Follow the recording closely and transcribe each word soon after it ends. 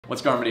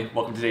What's going on, everybody?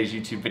 Welcome to today's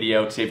YouTube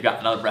video. Today we've got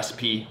another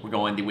recipe. We're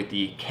going with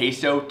the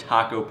queso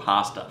taco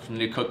pasta from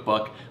the new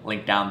cookbook,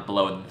 linked down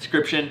below in the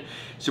description.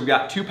 So we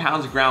got 2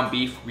 pounds of ground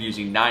beef. We're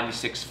using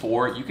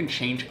 96.4. You can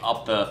change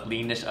up the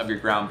leanness of your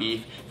ground beef.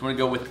 If you want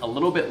to go with a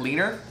little bit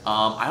leaner,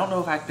 I don't know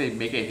if I could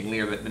make anything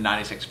leaner than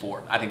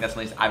 96.4. I think that's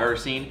the least I've ever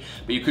seen,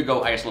 but you could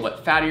go, I guess, a little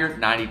bit fattier,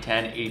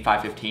 90-10,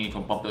 85-15. If you want to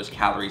bump those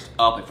calories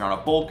up if you're on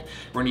a bulk.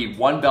 We're gonna need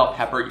 1 bell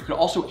pepper. You could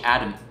also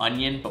add an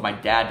onion, but my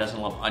dad doesn't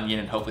love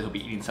onion, and hopefully he'll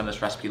be eating some of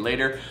this recipe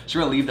later. So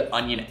we're gonna leave the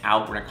onion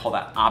out. We're gonna call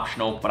that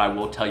optional, but I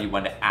will tell you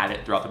when to add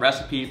it throughout the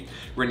recipe.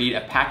 We're gonna need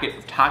a packet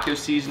of taco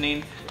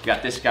seasoning. We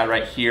got this guy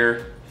right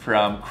here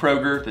from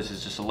Kroger. This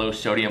is just a low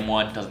sodium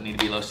one, doesn't need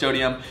to be low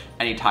sodium.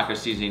 Any taco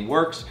seasoning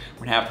works.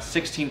 We're gonna have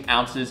 16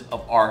 ounces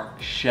of our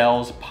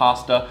shells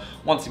pasta.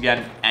 Once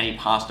again, any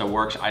pasta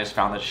works. I just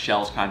found that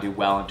shells kind of do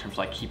well in terms of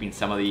like keeping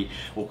some of the,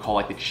 we'll call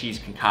like the cheese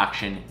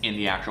concoction in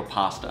the actual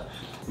pasta.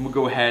 And we'll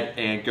go ahead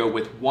and go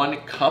with 1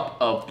 cup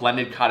of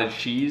blended cottage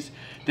cheese.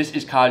 This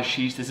is cottage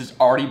cheese, this is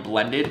already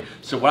blended.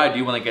 So what I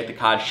do when I get the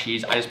cottage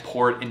cheese, I just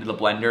pour it into the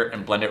blender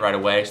and blend it right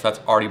away. So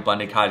that's already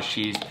blended cottage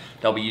cheese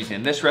that I'll be using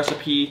in this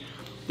recipe.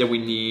 Then we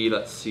need,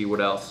 let's see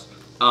what else.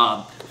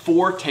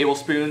 4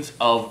 tablespoons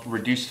of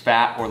reduced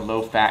fat or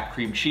low fat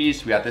cream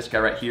cheese. We got this guy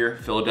right here,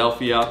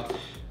 Philadelphia.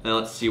 And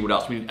let's see what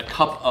else. We need a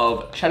cup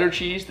of cheddar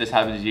cheese. This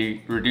has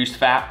the reduced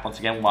fat. Once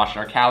again, we're watching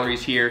our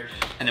calories here.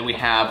 And then we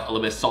have a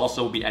little bit of salsa.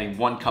 We'll be adding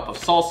 1 cup of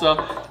salsa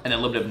and then a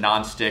little bit of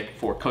non-stick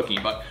for cooking.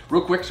 But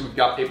real quick, so we've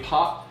got a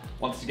pot.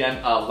 Once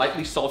again, a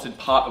lightly salted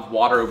pot of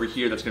water over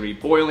here that's gonna be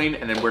boiling,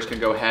 and then we're just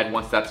gonna go ahead,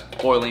 once that's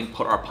boiling,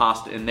 put our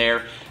pasta in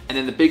there. And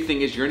then the big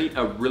thing is you're gonna need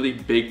a really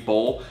big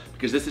bowl,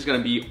 because this is gonna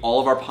be all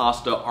of our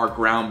pasta, our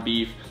ground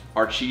beef,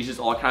 our cheeses,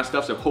 all that kind of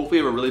stuff. So hopefully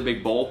you have a really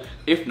big bowl.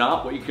 If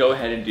not, what you go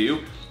ahead and do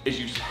is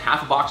use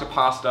half a box of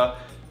pasta,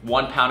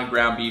 1 pound of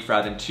ground beef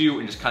rather than 2,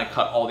 and just kind of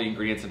cut all the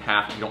ingredients in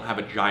half if you don't have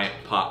a giant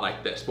pot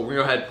like this. But we're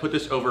gonna go ahead and put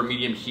this over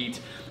medium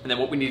heat. And then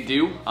what we need to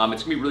do,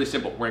 it's gonna be really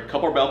simple. We're gonna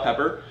cup our bell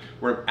pepper,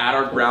 we're gonna add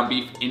our ground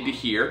beef into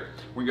here.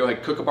 We're gonna go ahead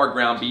and cook up our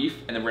ground beef,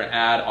 and then we're gonna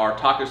add our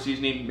taco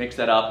seasoning, mix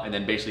that up, and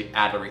then basically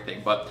add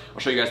everything. But I'll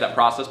show you guys that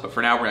process, but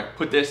for now, we're gonna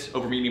put this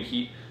over medium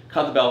heat,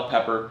 cut the bell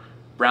pepper,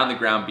 brown the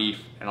ground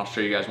beef, and I'll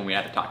show you guys when we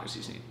add the taco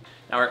seasoning.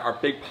 Now our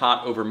big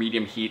pot over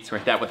medium heat, so we're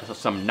gonna hit that with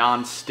some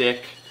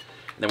non-stick.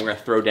 Then we're gonna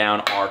throw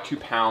down our 2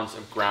 pounds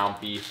of ground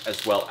beef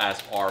as well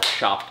as our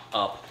chopped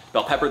up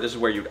bell pepper. This is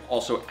where you'd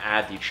also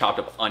add the chopped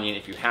up onion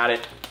if you had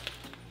it.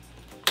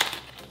 There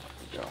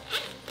we go.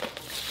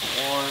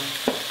 1,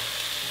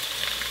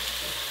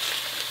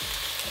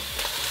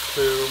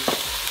 2.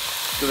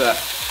 Do that.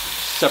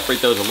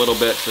 Separate those a little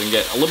bit so we can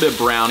get a little bit of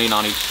browning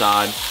on each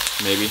side,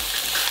 maybe.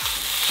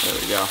 There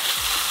we go.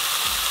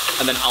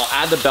 And then I'll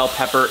add the bell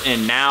pepper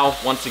in now.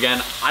 Once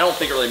again, I don't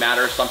think it really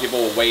matters. Some people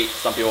will wait,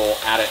 some people will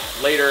add it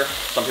later,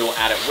 some people will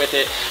add it with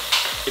it.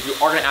 If you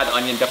are gonna add the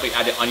onion, definitely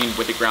add the onion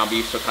with the ground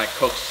beef so it kind of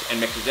cooks and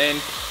mixes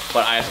in.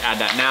 But I just add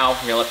that now.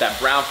 We're gonna let that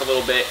brown for a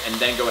little bit and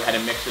then go ahead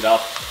and mix it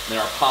up. And then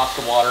our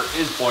pasta water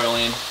is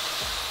boiling.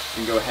 We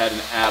can go ahead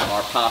and add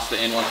our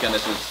pasta in. Once again,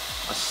 this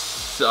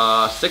is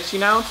a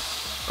 16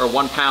 ounce or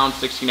 1 pound,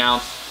 16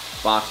 ounce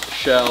box of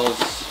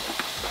shells.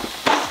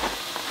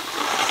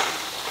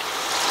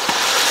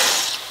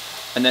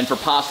 And then for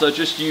pasta,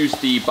 just use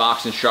the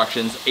box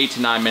instructions, 8 to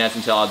 9 minutes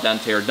until al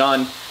dente are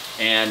done.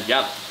 And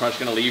yeah, we're just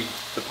gonna leave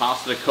the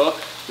pasta to cook,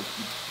 the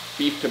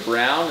beef to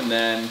brown, and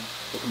then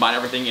we'll combine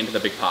everything into the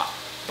big pot.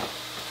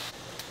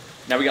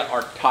 Now we got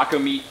our taco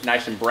meat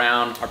nice and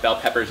brown, our bell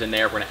peppers in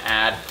there. We're gonna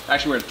add,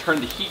 actually we're gonna turn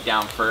the heat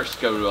down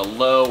first, go to a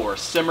low or a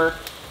simmer,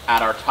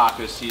 add our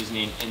taco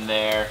seasoning in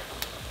there.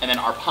 And then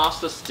our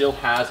pasta still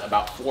has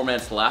about 4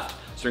 minutes left.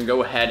 So we're gonna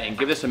go ahead and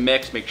give this a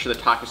mix, make sure the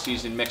taco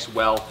seasoning mix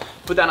well,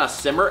 put that on a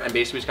simmer, and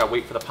basically just gotta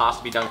wait for the pasta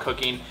to be done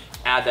cooking,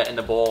 add that in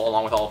the bowl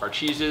along with all of our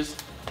cheeses.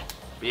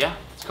 But yeah,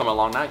 it's coming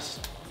along nice.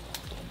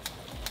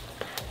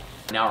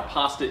 Now our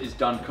pasta is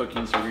done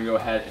cooking, so we're gonna go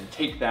ahead and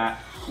take that.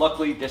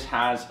 Luckily, this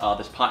pot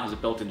has a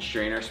built-in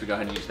strainer, so we go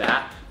ahead and use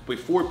that.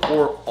 Before we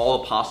pour all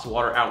the pasta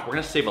water out, we're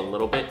gonna save a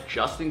little bit,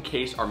 just in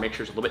case our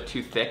mixture is a little bit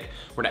too thick.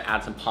 We're gonna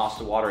add some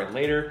pasta water in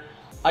later.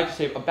 I like to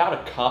save about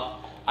a cup.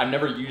 I've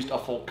never used a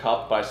full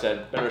cup, but I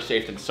said better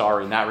safe than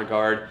sorry in that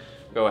regard.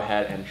 Go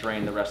ahead and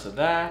drain the rest of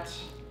that.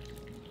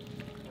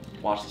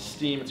 Watch the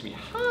steam, it's gonna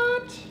be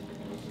hot.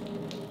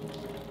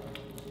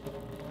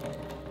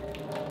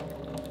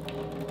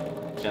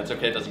 Yeah, it's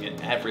okay, it doesn't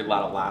get every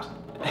little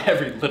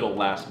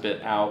last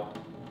bit out.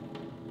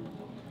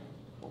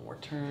 One more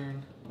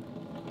turn.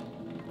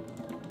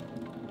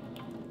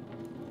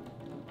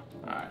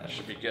 All right, that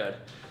should be good.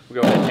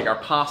 We'll go ahead and take our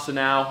pasta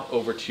now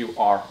over to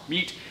our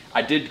meat.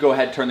 I did go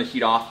ahead and turn the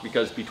heat off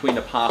because between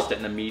the pasta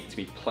and the meat, it's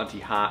gonna be plenty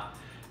hot.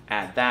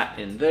 Add that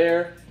in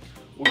there.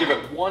 We'll give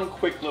it one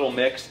quick little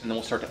mix and then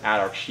we'll start to add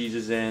our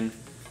cheeses in.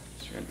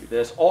 So we're gonna do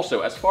this.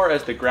 Also, as far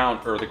as the ground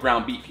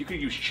beef, you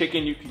could use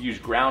chicken, you could use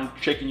ground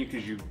chicken, you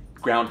could use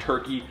ground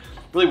turkey,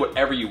 really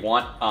whatever you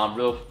want.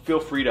 Really feel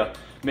free to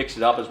mix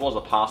it up as well as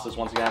the pastas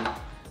once again.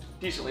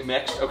 decently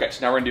mixed. Okay,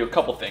 so now we're gonna do a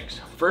couple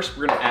things. First,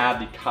 we're gonna add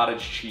the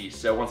cottage cheese.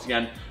 So once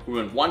again, we're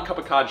doing 1 cup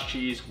of cottage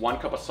cheese, 1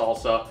 cup of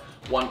salsa,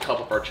 1 cup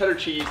of our cheddar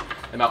cheese,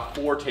 and about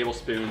 4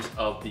 tablespoons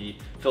of the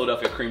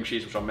Philadelphia cream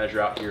cheese, which I'll measure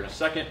out here in a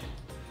second.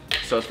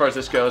 So as far as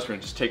this goes, we're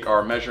gonna just take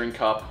our measuring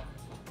cup,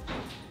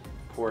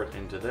 pour it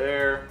into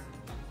there.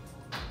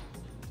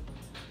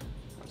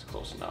 That's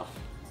close enough.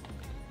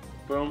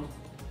 Boom.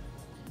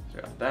 So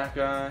we got that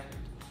guy.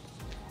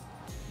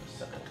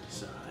 Set that to the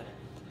side.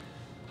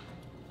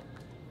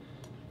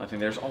 I think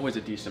there's always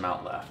a decent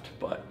amount left,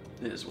 but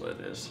it is what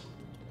it is.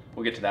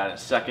 We'll get to that in a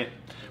second.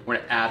 We're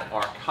gonna add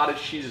our cottage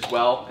cheese as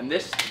well. And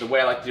this, the way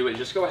I like to do it is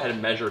just go ahead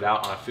and measure it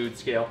out on a food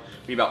scale.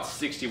 Be about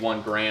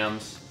 61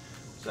 grams.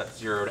 So that's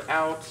zeroed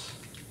out.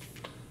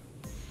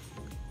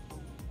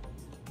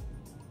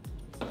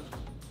 Do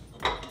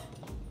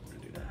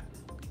that.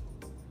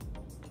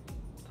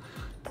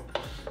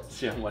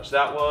 See how much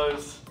that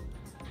was.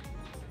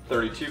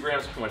 32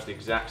 grams, pretty much the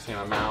exact same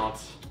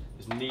amount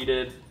is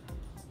needed.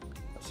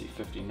 Let's see,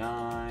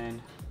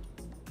 59.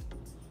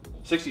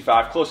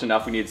 65, close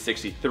enough. We need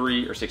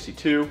 63 or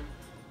 62.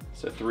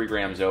 So 3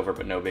 grams over,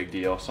 but no big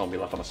deal. So I'll be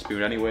left on a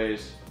spoon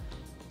anyways.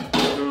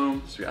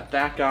 Boom, so we got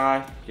that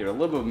guy. Give it a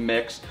little bit of a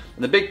mix.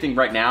 And the big thing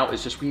right now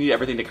is just we need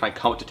everything to kind of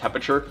come up to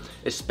temperature,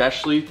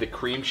 especially the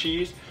cream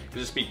cheese.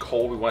 Because this be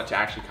cold, we want it to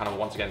actually kind of,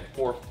 once again,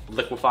 or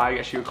liquefy, I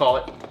guess you would call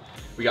it.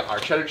 We got our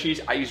cheddar cheese.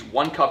 I used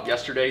 1 cup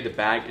yesterday. The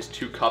bag is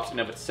 2 cups in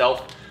of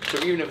itself.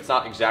 So even if it's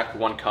not exact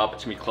 1 cup,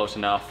 it's gonna be close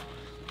enough.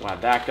 We'll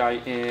add that guy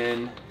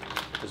in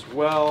as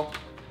well.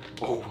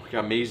 Oh, we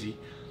got Maisie.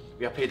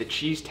 We gotta pay the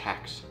cheese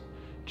tax.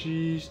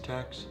 Cheese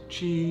tax,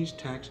 cheese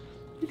tax.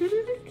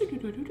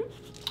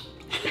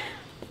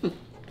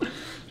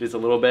 Just a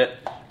little bit.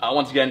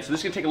 Once again, so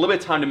this is gonna take a little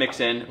bit of time to mix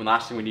in. And the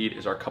last thing we need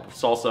is our cup of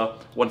salsa.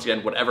 Once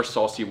again, whatever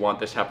salsa you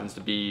want. This happens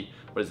to be,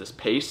 what is this,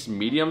 paste?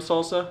 Medium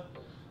salsa?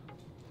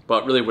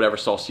 But really whatever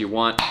salsa you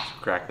want. So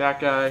crack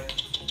that guy.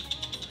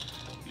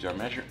 Use our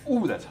measuring,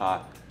 ooh, that's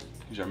hot.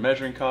 Use our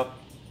measuring cup.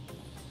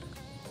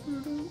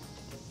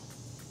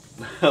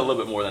 A little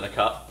bit more than a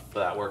cup, but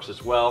that works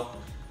as well.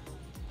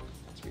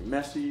 It's gonna be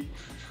messy.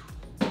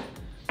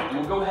 And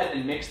we'll go ahead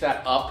and mix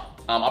that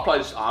up. I'll probably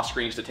just off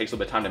screen because it takes a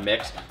little bit of time to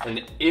mix.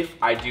 And if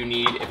I do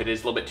need, if it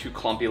is a little bit too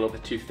clumpy, a little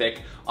bit too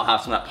thick, I'll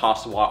have some of that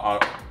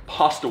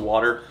pasta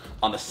water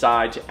on the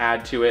side to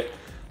add to it.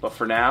 But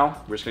for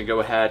now, we're just gonna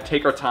go ahead,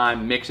 take our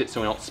time, mix it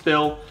so we don't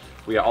spill.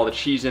 We got all the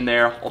cheese in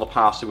there, all the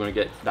pasta. We're gonna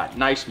get that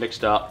nice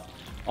mixed up,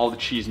 all the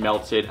cheese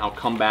melted. I'll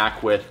come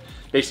back with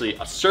basically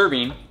a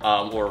serving,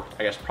 or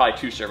I guess probably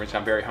 2 servings.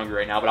 I'm very hungry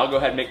right now, but I'll go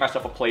ahead and make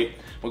myself a plate.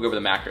 We'll go over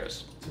the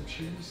macros. Some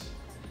cheese.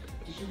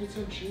 Did you get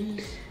some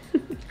cheese?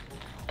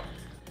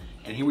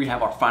 And here we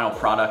have our final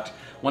product.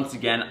 Once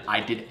again, I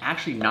did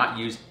actually not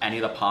use any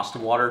of the pasta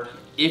water.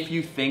 If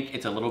you think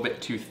it's a little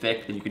bit too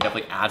thick, then you can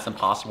definitely add some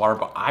pasta water,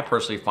 but I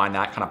personally find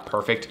that kind of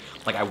perfect.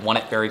 Like I want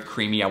it very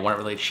creamy, I want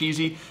it really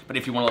cheesy, but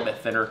if you want a little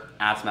bit thinner,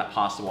 add some of that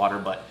pasta water.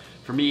 But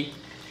for me,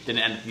 didn't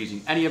end up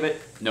using any of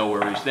it, no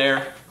worries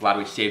there. Glad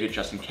we saved it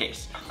just in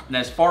case. And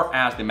as far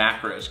as the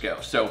macros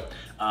go, so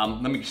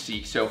let me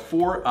see. So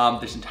for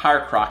this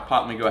entire crock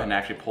pot, let me go ahead and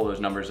actually pull those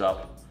numbers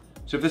up.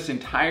 So if this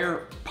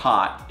entire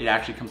pot, it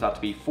actually comes out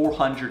to be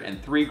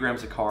 403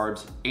 grams of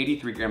carbs,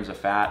 83 grams of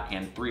fat,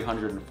 and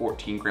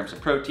 314 grams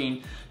of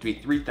protein to be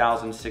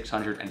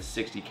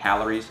 3,660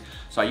 calories.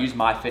 So I use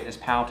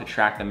MyFitnessPal to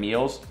track the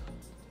meals.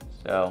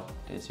 So,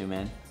 did it zoom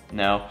in?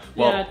 No?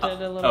 Well, yeah, it did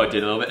a little bit. Oh, it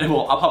did a little bit.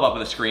 Well, I'll pop up on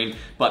the screen.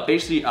 But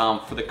basically,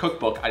 for the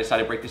cookbook, I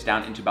decided to break this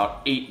down into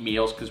about 8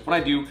 meals because when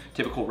I do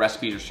typical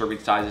recipes or serving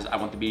sizes, I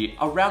want to be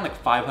around like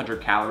 500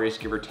 calories,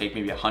 give or take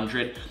maybe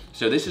 100.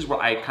 So this is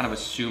what I kind of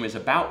assume is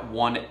about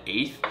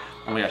 1/8.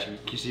 Oh my gosh, can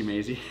you see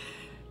Maisie?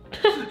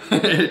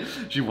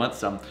 She wants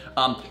some.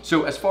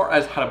 So as far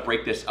as how to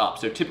break this up,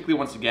 so typically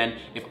once again,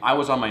 if I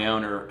was on my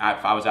own or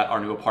if I was at our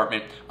new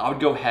apartment, I would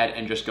go ahead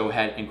and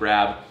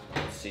grab,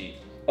 let's see,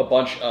 a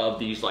bunch of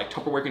these like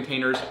Tupperware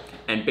containers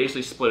and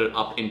basically split it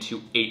up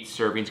into 8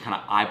 servings, kind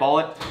of eyeball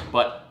it.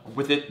 But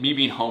with it, me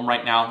being home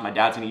right now, my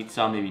dad's gonna eat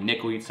some, maybe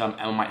Nick will eat some,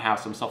 Emma might have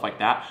some, stuff like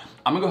that.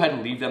 I'm gonna go ahead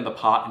and leave them the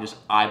pot and just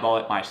eyeball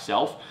it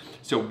myself.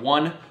 So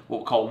what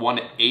we'll call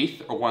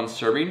 1/8 or 1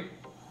 serving,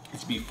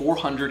 it's to be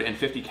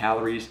 450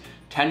 calories,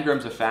 10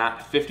 grams of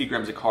fat, 50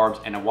 grams of carbs,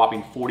 and a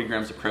whopping 40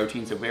 grams of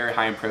protein, so very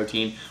high in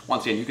protein.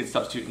 Once again, you could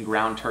substitute in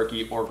ground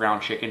turkey or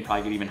ground chicken,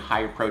 probably get even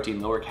higher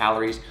protein, lower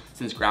calories,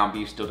 since ground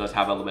beef still does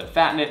have a little bit of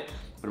fat in it,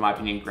 but in my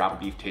opinion, ground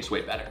beef tastes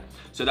way better.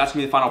 So that's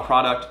gonna be the final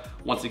product.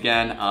 Once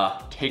again,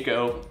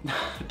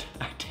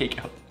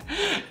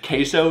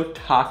 queso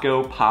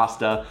taco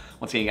pasta.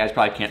 Once again, you guys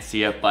probably can't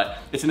see it, but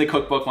it's in the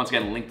cookbook. Once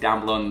again, link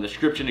down below in the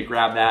description to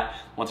grab that.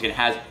 Once again, it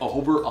has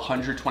over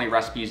 120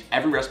 recipes.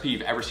 Every recipe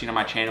you've ever seen on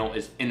my channel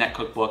is in that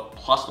cookbook,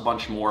 plus a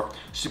bunch more.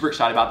 Super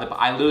excited about that, but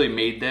I literally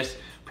made this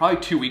probably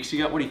 2 weeks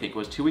ago. What do you think?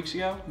 Was it 2 weeks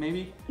ago,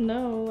 maybe?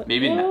 No.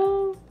 Maybe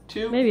not.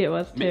 2? Maybe it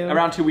was 2.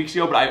 Around 2 weeks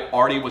ago, but I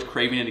already was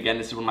craving it again.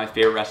 This is one of my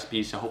favorite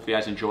recipes, so hopefully you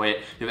guys enjoy it.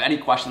 If you have any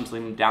questions,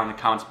 leave them down in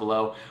the comments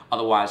below.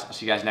 Otherwise, I'll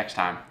see you guys next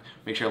time.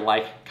 Make sure to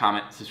like,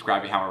 comment,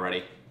 subscribe if you haven't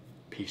already.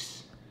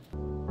 Peace.